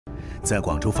在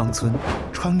广州芳村，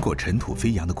穿过尘土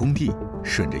飞扬的工地，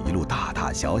顺着一路大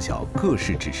大小小各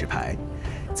式指示牌，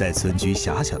在村居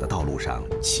狭小的道路上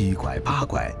七拐八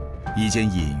拐，一间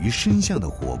隐于深巷的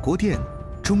火锅店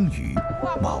终于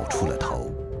冒出了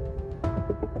头。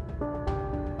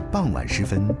傍晚时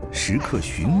分，食客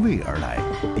寻味而来，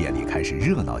店里开始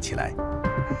热闹起来。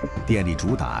店里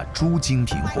主打猪精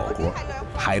品火锅，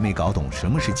还没搞懂什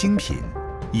么是精品，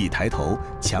一抬頭，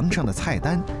牆上的菜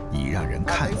單已讓人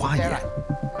看花眼。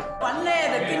揾咧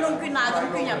就捐窿捐罅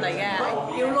咁捐入嚟嘅，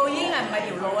條路已經係唔係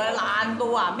條路啊，爛到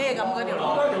啊咩咁嗰條路。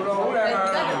條路好靚啊！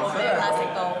而家條路靚啦，食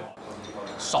到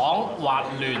爽滑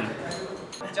嫩，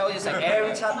即係好似食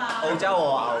M7 澳洲和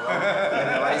牛咁，明唔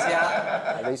明我意思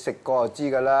啊？你食過就知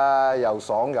㗎啦，又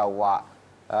爽又滑。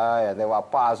人哋話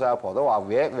80歲阿婆都話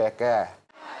搲搲嘅。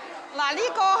嗱，呢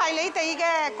個係你哋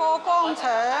嘅過江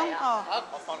腸哦。好，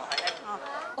我放落去。哦，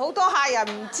好多客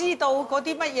人唔知道嗰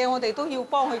啲乜嘢，我哋都要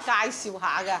幫佢介紹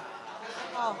下㗎。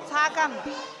哦，叉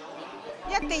筋，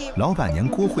一碟。老板娘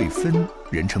郭慧芬，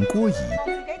人稱郭姨，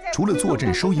除了坐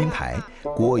鎮收銀台，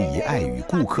郭姨愛與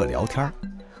顧客聊天，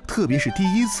特別是第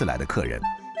一次來的客人。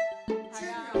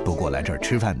不過來這兒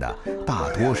吃飯的，大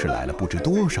多是來了不知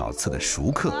多少次的熟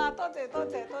客。啊，多謝多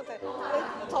謝多謝，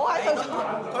你坐喺度。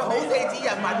佢好地址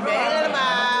人聞名㗎啦嘛，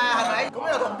係咪？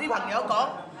咁又同啲朋友講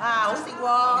啊，好食喎，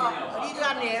呢間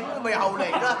嘢咁咪又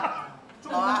嚟啦，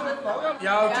係嘛？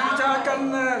有豬叉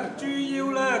筋啦、豬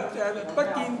腰啦、不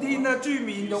見天啦、豬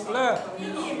面肉啦、天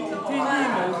衣無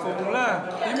縫啦，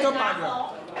點咗8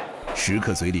樣。食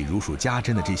客嘴裡如數家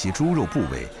珍的這些豬肉部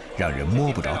位，讓人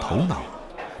摸不着頭腦。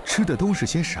吃的都是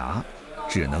些啥？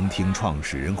只能聽創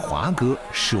始人華哥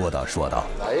說道。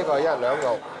嗱，呢個1兩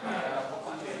肉，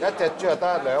一隻豬就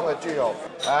得2兩嘅豬肉，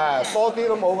多啲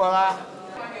都冇㗎啦。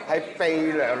係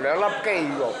鼻梁2粒肌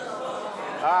肉，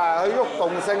佢喐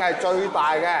動性係最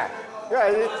大嘅，因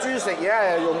為啲豬食嘢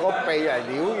係用個鼻嚟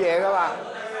撩嘢㗎嘛，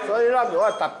所以粒肉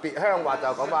係特別香滑就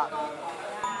咁啦。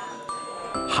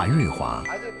韓瑞華，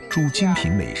豬精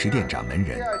品美食店掌門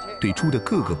人，對豬的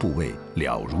各個部位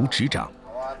了如指掌。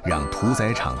讓屠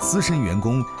宰場資深員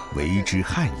工為之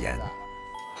汗顏。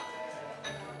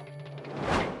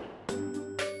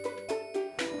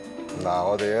嗱，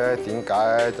我哋咧點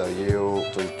解咧就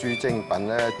要做豬精品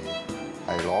咧？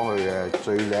係攞佢嘅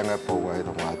最靚嘅部位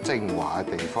同埋精華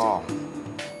嘅地方。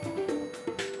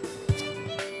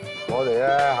我哋咧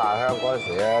下鄉嗰陣時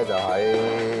咧就喺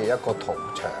一個屠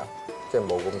場，即係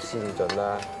冇咁先進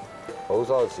啦。好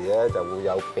多時咧就會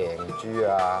有病豬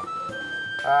啊。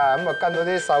咁啊跟到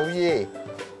啲獸醫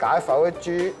解剖啲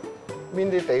豬，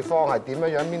邊啲地方係點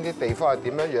樣樣，邊啲地方係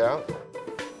點樣樣。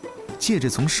借着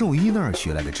從獸醫那兒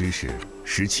學來的知識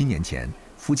，17年前，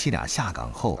夫妻倆下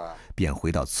崗後，便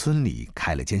回到村裡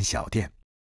開了間小店。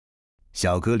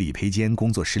小哥李培堅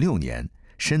工作16年，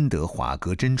深得華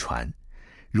哥真傳，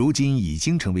如今已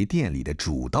經成為店裡的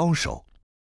主刀手。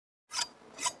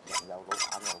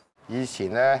以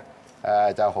前咧，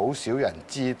就好少人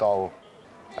知道。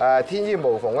天衣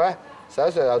無縫咧，實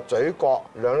際上有嘴角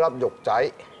2粒肉仔。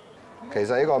其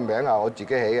實呢個名係我自己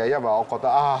起嘅，因為我覺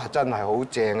得真係好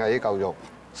正啊！呢嚿肉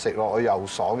食落去又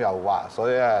爽又滑，所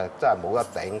以咧真係冇得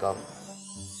頂咁。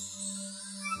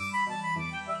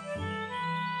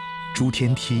豬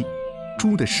天梯，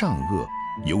豬的上顎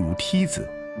猶如梯子，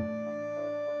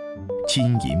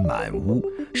金銀滿屋，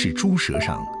是豬舌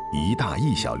上一大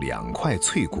一小2塊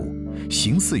脆骨，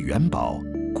形似元寶，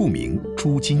故名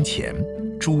豬金錢。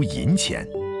豬銀錢、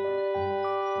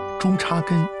豬叉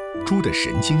根、豬的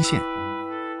神經線，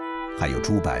還有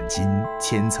豬板筋、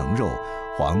千層肉、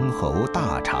黃喉、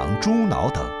大腸、豬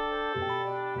腦等。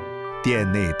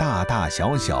店內大大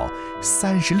小小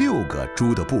36個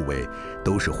豬的部位，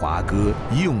都是華哥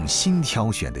用心挑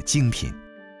選的精品。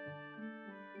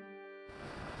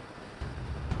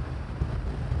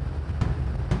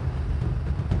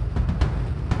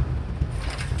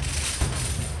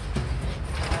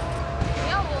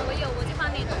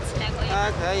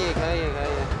可以。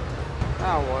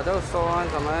我都說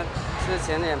怎麼之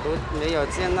前也沒有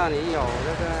見到你有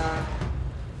這個啊。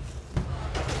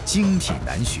精品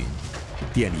難尋，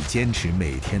店裡堅持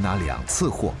每天拿2次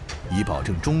貨，以保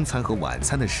證中餐和晚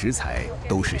餐的食材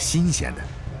都是新鮮的。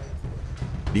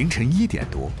凌晨1點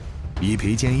多，李培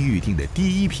堅預定的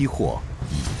第一批貨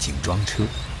已經裝車。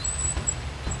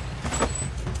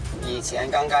以前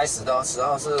剛開始的時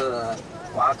候是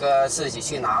華哥自己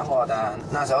去拿貨的，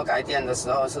那時候開店的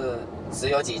時候是只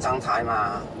有幾張台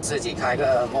嘛，自己開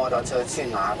個摩托車去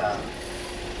拿的。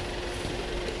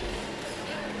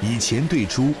以前對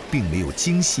豬並沒有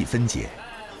精細分解，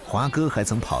華哥還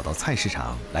曾跑到菜市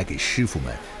場來給師傅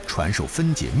們傳授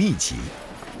分解秘籍，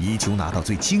以求拿到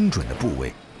最精準的部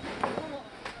位。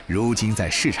如今在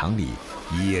市场里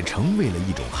也成为了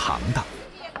一种行当。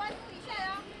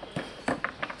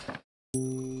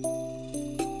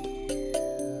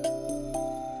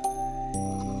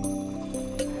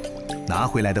拿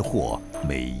回来的货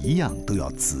每一样都要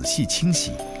仔细清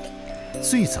洗。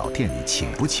最早店里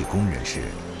请不起工人时，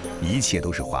一切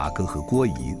都是華哥和郭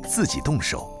姨自己動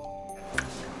手。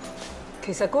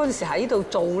其實嗰陣時喺度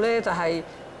做咧，就係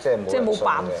即係冇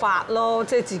辦法咯，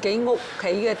即係自己屋企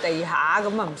嘅地下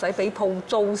咁啊，唔使俾鋪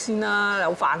租先啦，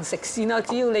有飯食先啦。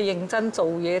只要你認真做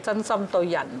嘢，真心對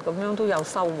人，咁樣都有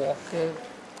收穫嘅。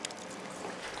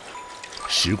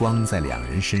時光在兩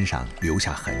人身上留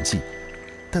下痕跡，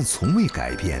但從未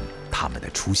改變他們的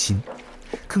初心，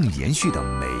更延續到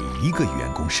每一個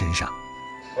員工身上。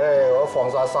我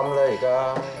放晒心啦，而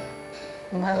家。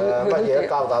唔係乜嘢都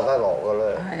交代得落㗎啦，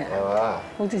係嘛？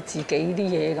好似自己啲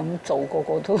嘢咁做，個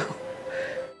個都。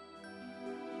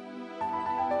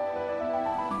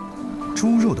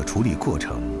豬肉的處理過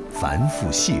程繁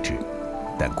複細緻，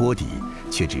但鍋底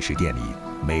卻只是店裡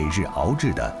每日熬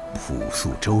製的樸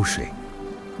素粥水。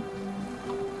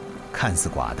看似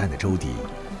寡淡的粥底，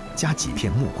加幾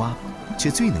片木瓜，卻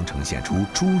最能呈現出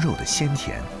豬肉的鮮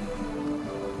甜。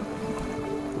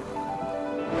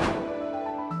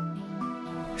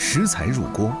食材入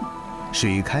鍋，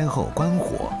水開後關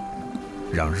火，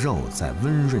讓肉在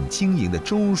溫潤晶瑩的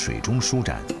粥水中舒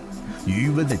展，餘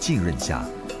溫的浸潤下，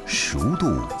熟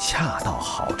度恰到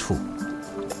好處。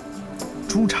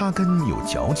豬叉根有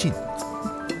嚼勁，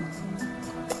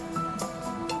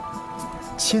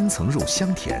千層肉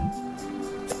香甜，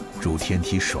乳天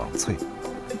梯爽脆，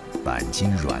板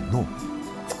筋軟糯，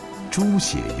豬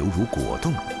血猶如果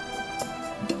凍。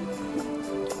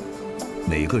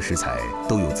每個食材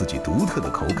都有自己獨特的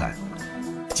口感，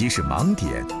即使盲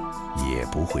點也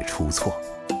不會出錯。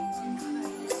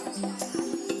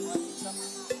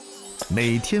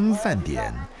每天飯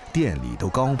點，店裡都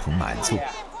高朋滿座，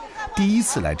第一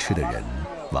次來吃的人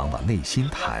往往內心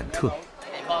忐忑，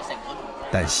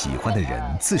但喜歡的人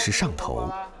自是上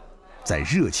頭，在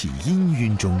熱氣氤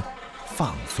氲中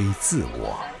放飛自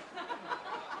我。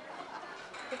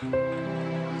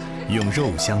用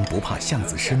肉香不怕巷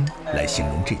子深來形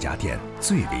容這家店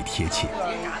最為貼切。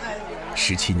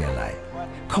17年來，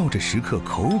靠着食客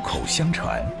口口相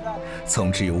傳，從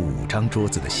只有5張桌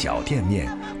子的小店面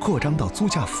擴張到租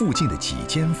價附近的幾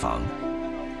間房，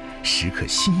食客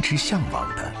心之向往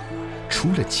的，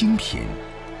除了精品，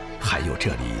還有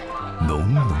這裡濃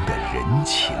濃的人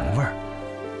情味兒。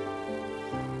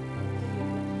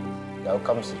有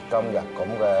今時今日咁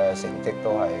嘅成績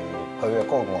都係佢嘅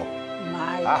功勞。唔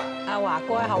係，阿華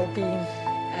哥喺後邊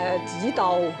指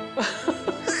導，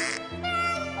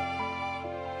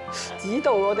指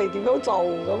導我哋點樣做，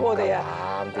咁我哋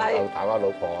啊係大把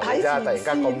老婆，而家突然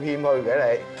間咁謙虛嘅你，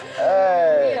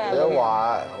你都話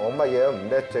我乜嘢都唔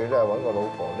叻，最叻係揾個老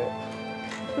婆叻。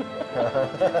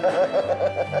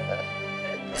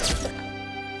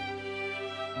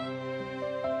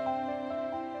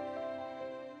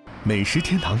美食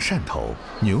天堂汕頭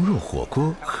牛肉火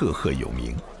鍋赫赫有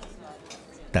名。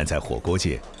但在火鍋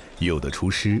界，有的廚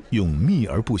師用秘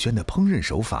而不宣的烹飪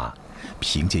手法，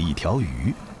憑借一條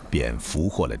魚，便俘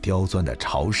獲了刁鑽的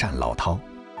潮汕老饕。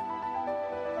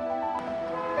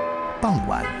傍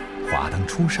晚，華燈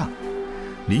初上，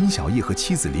林小葉和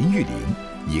妻子林玉玲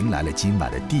迎來了今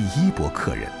晚的第一波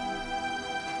客人。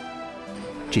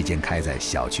這間開在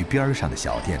小區邊上的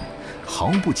小店，毫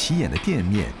不起眼的店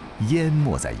面淹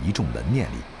沒在一眾門面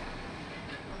裡。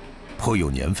颇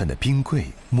有年份的冰櫃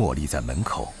臥立在門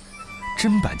口，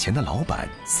砧板前的老闆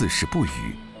自是不語，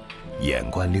眼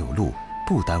觀六路，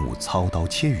不耽誤操刀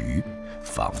切魚，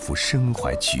仿佛身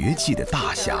懷絕技的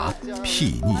大俠，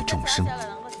睥睨眾生。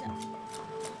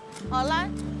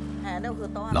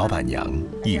老闆娘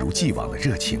一如既往的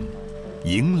熱情，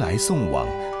迎來送往，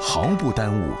毫不耽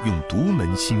誤用獨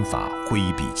門心法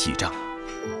揮筆記賬。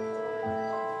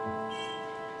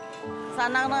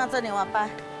三郎呢？這裡話拜，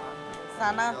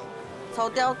三郎。粗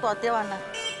雕大雕啊！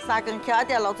三根橋一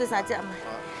條滷水三隻嘛。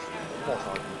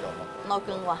6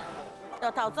根哇，條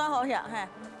頭最好食嘿。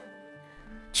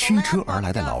驅車而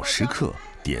來的老食客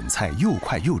點菜又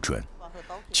快又準，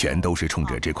全都是衝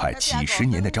着這塊幾十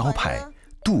年的招牌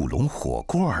杜龍火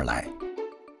鍋而來。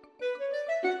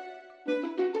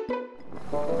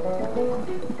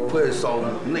佢係受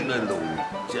拎嚟爐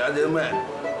食啲咩？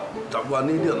習慣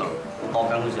呢啲啦。我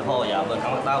剛時候也不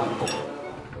常打五谷。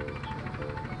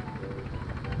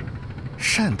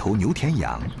汕頭牛田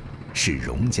養是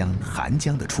榕江、韓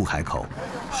江的出海口，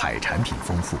海產品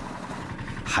豐富。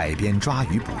海邊抓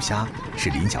魚捕蝦是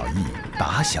林小藝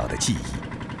打小的記憶。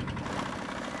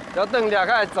有燈就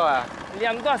開始做啊！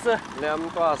 2多少2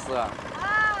多少啊？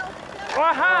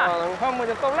哇哈，看我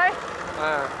就到嘞。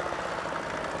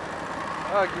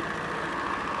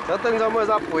这等咗咩？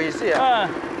只背先啊？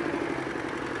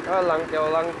冷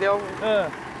掉。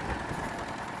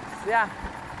是啊。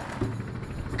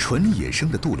纯野生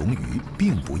的杜龙鱼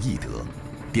并不易得，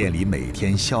店里每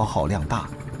天消耗量大，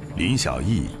林小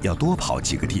艺要多跑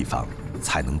几个地方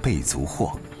才能备足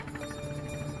货。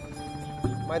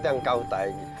买点胶带，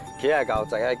起下胶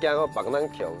仔係驚我白能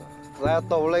橋。嚟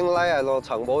杜龍嚟係落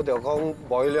長冇條講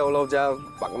買了咯，只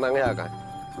白能下嘅，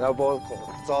有部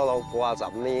做到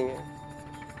50年。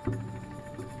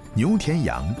牛田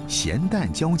洋咸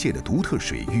淡交界的獨特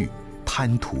水域，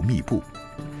滩涂密布，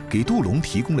給杜龍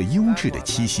提供了優質的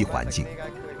棲息環境。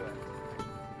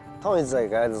當然係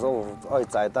嘅，都可以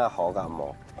摘得好㗎嘛。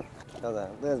真係，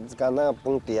你簡單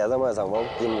半地啫嘛，就冇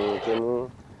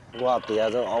見我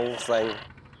地就好細。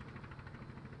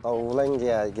杜龍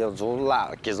嘅叫做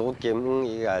辣，叫做劍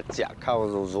依個隻口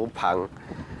如棒，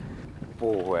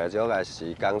捕回咗個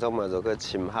時間咗咪就去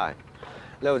深海。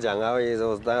了然後伊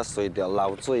就等隨着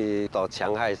流水到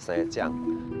淺海生長。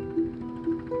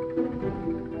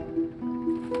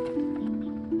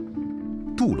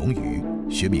杜龍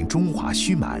魚學名中華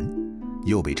須鰻，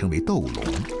又被稱為鬥龍、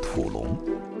土龍，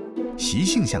習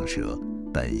性像蛇，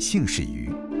本性是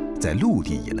魚，在陸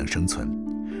地也能生存，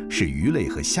是魚類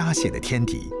和蝦蟹的天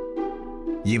敵。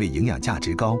因為營養價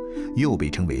值高，又被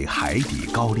稱為海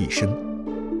底高麗參。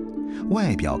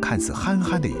外表看似憨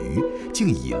憨的魚，竟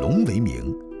以龍為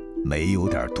名，沒有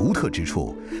點獨特之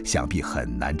處，想必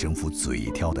很難征服嘴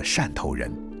刁的汕頭人。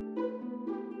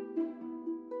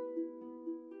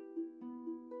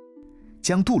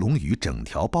將杜龍魚整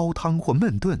條煲湯或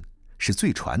燜燉，是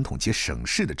最傳統且省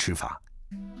事的吃法。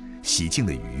洗淨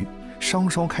的魚，稍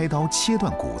稍開刀切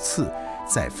斷骨刺，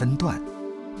再分段，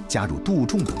加入杜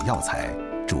仲等藥材，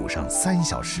煮上3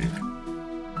小時。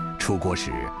出鍋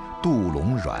時，杜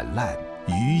龍軟爛，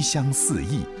魚香四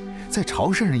溢，在潮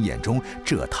汕人眼中，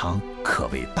這湯可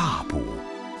謂大補。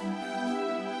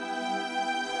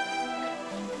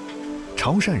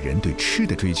潮汕人對吃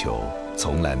的追求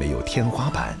從來沒有天花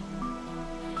板。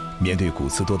面對骨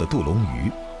刺多的杜龍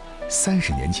魚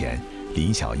，30年前，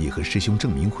林小藝和師兄鄭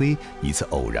明輝一次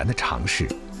偶然的嘗試，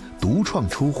獨創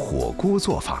出火鍋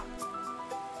做法。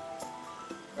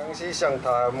公司上台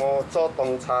冇做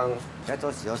東餐，而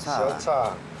做小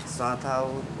炒，沙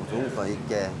頭種肥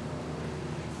嘅。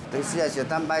平時係小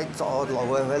蛋白做落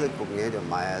去喺度焗嘢就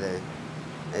賣下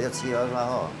你就吃咗啦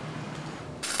嗬。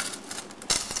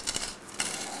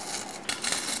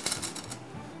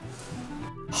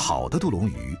好的杜龍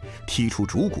魚剔出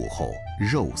主骨後，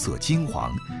肉色金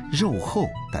黃，肉厚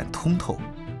但通透。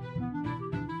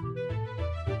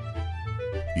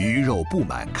魚肉布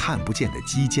滿看不見的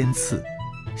肌尖刺，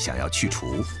想要去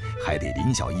除，還得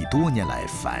林小藝多年來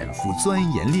反覆鑽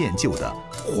研練就的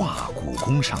化骨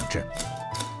功上陣。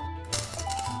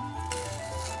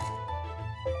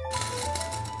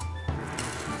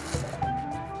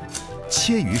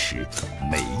切魚時，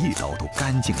每一刀都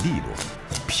乾淨利落，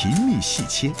頻密細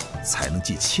切，才能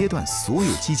既切斷所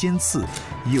有肌尖刺，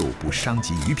又不傷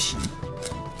及魚皮。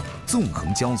縱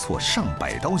橫交錯上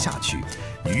百刀下去，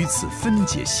魚刺分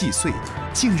解細碎，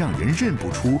竟讓人認不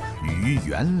出魚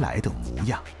原來的模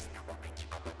樣。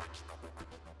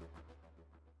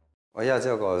我有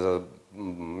這個就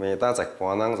未得食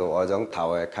飯能做我種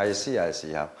頭嘅開始嘅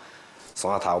時候，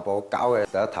山頭部搞嘅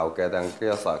第一頭嘅等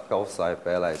叫實高細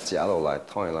俾嚟食落嚟，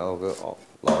當然啦，佢學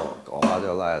咗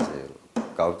嚟是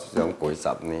搞種幾十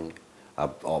年，啊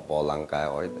學波能解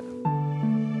我。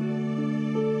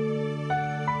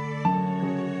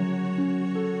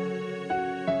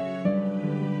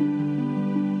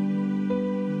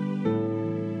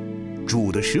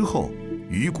煮的時候，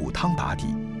魚骨湯打底，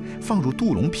放入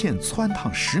杜龍片汆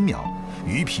燙10秒，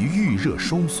魚皮預熱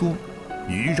收縮，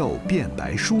魚肉變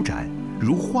白舒展，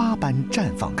如花般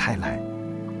綻放開來。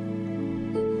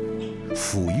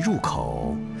甫一入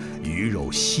口，魚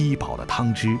肉吸飽了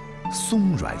湯汁，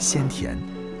鬆軟鮮甜，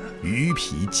魚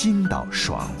皮筋道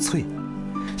爽脆，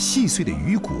細碎的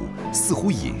魚骨似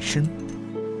乎隱身，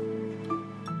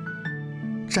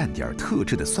蘸點特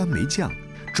製的酸梅醬，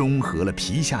中和了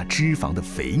皮下脂肪的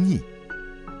肥膩，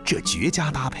這絕佳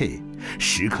搭配，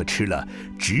食客吃了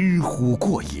直呼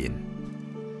過癮。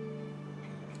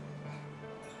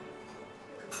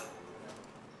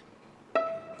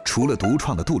除了獨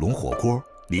創的杜龍火鍋，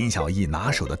林小藝拿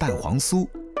手的蛋黃酥，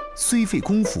雖費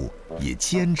功夫也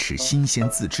堅持新鮮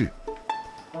自製。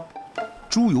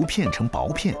豬油片成薄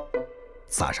片，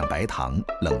撒上白糖，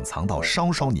冷藏到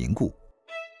稍稍凝固。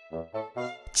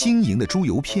晶瑩的豬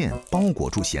油片包裹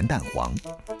住鹹蛋黃，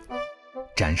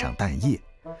沾上蛋液，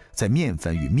在面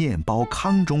粉与面包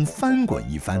糠中翻滚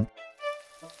一番，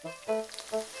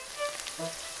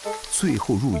最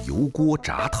后入油锅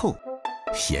炸透，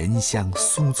咸香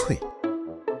酥脆。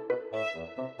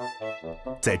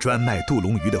在专卖杜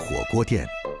龙鱼的火锅店，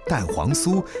蛋黄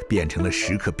酥变成了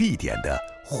食客必点的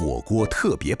火锅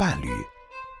特别伴侣。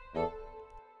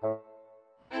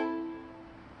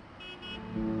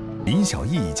林小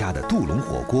艺一家的杜龙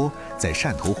火锅在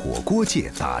汕头火锅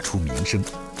界打出名声。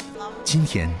今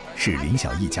天是林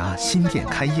小艺家新店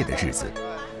开业的日子，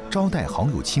招待好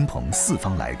友亲朋四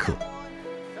方来客。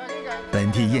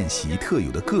本地宴席特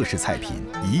有的各式菜品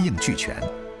一应俱全，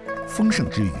丰盛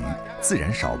之余，自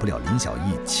然少不了林小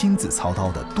艺亲自操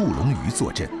刀的杜龙鱼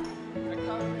坐镇。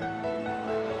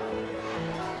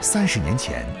30年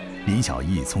前，林小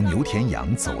艺从牛田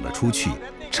洋走了出去，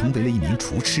成为了一名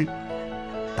厨师。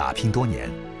打拼多年，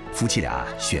夫妻俩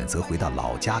选择回到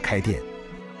老家开店。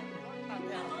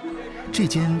这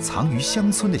间藏于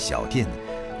乡村的小店，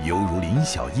犹如林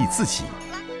小艺自己，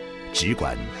只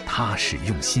管踏实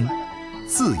用心，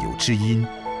自有知音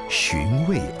寻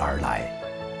味而来。